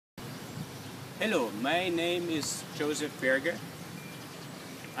Hello, my name is Joseph Berger.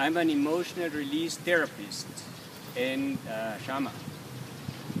 I'm an emotional release therapist and shaman.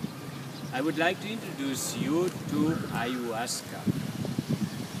 I would like to introduce you to Ayahuasca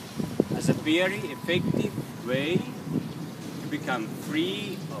as a very effective way to become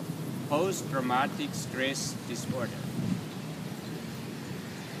free of post-traumatic stress disorder.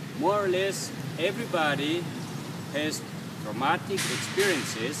 More or less everybody has traumatic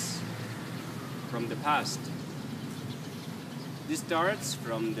experiences from the past. This starts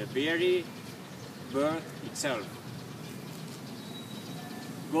from the very birth itself,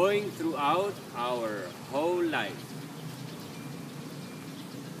 going throughout our whole life.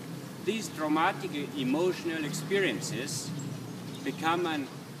 These traumatic emotional experiences become an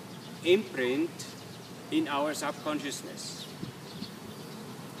imprint in our subconsciousness.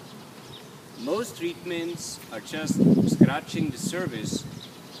 Most treatments are just scratching the surface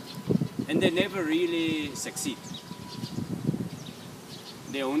and they never really succeed.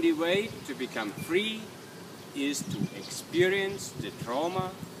 The only way to become free is to experience the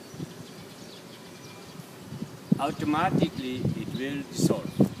trauma. Automatically it will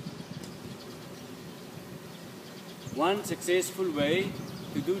dissolve. One successful way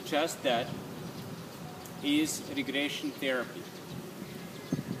to do just that is regression therapy.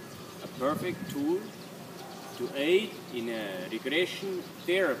 A perfect tool to aid in a regression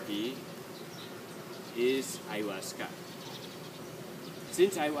therapy is Ayahuasca.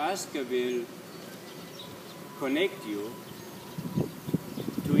 Since Ayahuasca will connect you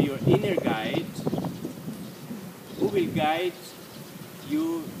to your inner guide, who will guide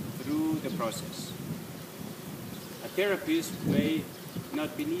you through the process. A therapist may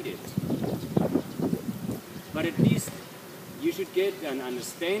not be needed, but at least you should get an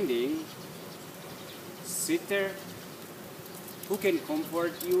understanding sitter who can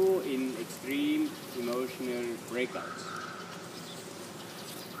comfort you in extreme emotional breakouts.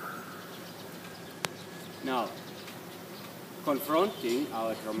 Now, confronting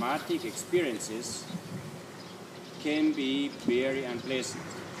our traumatic experiences can be very unpleasant,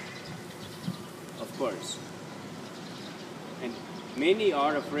 of course, and many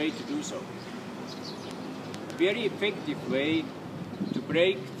are afraid to do so. A very effective way to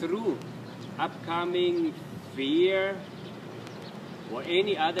break through upcoming fear or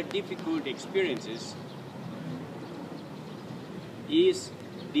any other difficult experiences is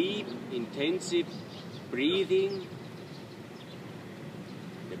deep, intensive breathing.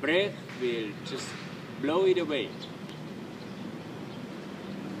 The breath will just blow it away.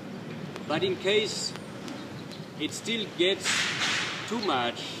 But in case it still gets too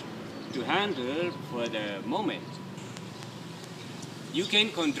much to handle for the moment, you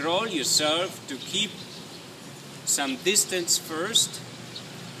can control yourself to keep some distance first,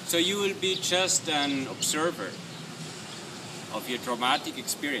 so you will be just an observer of your traumatic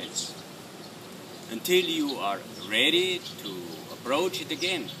experience until you are ready to approach it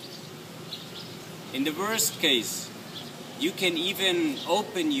again. In the worst case, you can even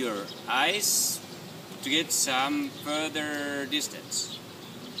open your eyes to get some further distance.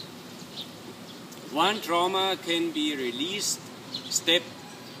 One trauma can be released step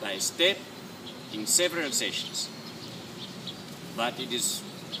by step in several sessions. But it is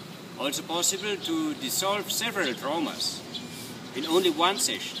also possible to dissolve several traumas in only one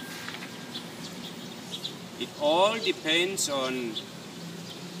session. It all depends on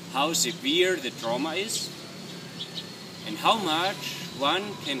how severe the trauma is and how much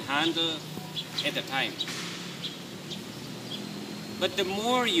one can handle at a time. But the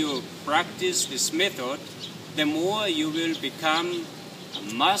more you practice this method, the more you will become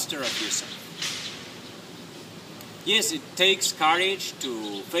a master of yourself. Yes, it takes courage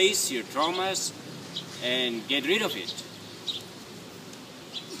to face your traumas and get rid of it.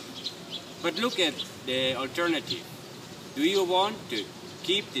 But look at the alternative. Do you want to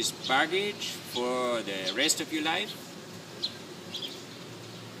keep this baggage for the rest of your life?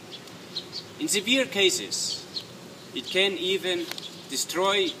 In severe cases, it can even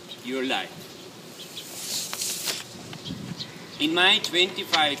destroy your life. In my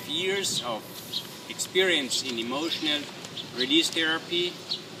 25 years of experience in emotional release therapy,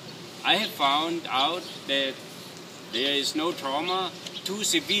 I have found out that there is no trauma too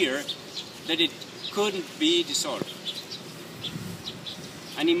severe that it couldn't be dissolved.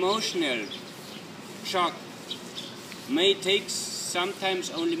 An emotional shock may take sometimes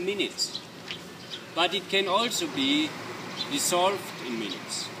only minutes, but it can also be dissolved in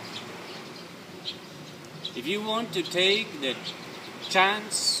minutes. If you want to take that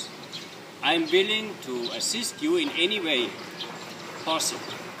chance, I am willing to assist you in any way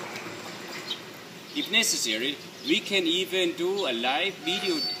possible. If necessary, we can even do a live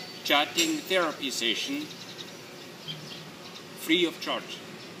video chatting therapy session free of charge.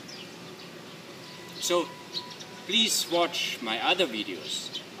 So please watch my other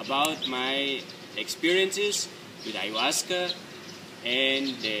videos about my experiences with ayahuasca and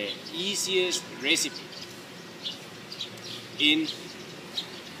the easiest recipe in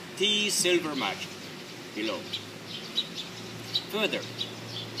Tea Silver Magic below. Further,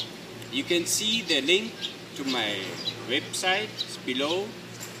 you can see the link to my website below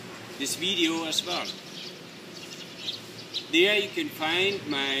this video as well. There you can find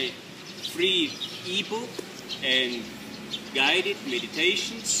my free ebook and guided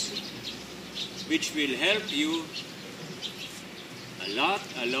meditations, which will help you a lot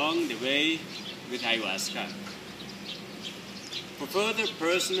along the way with ayahuasca. For further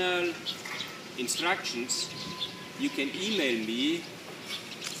personal instructions, you can email me.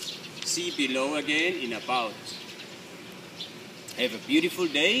 See below again in about. Have a beautiful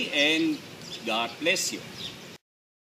day and God bless you.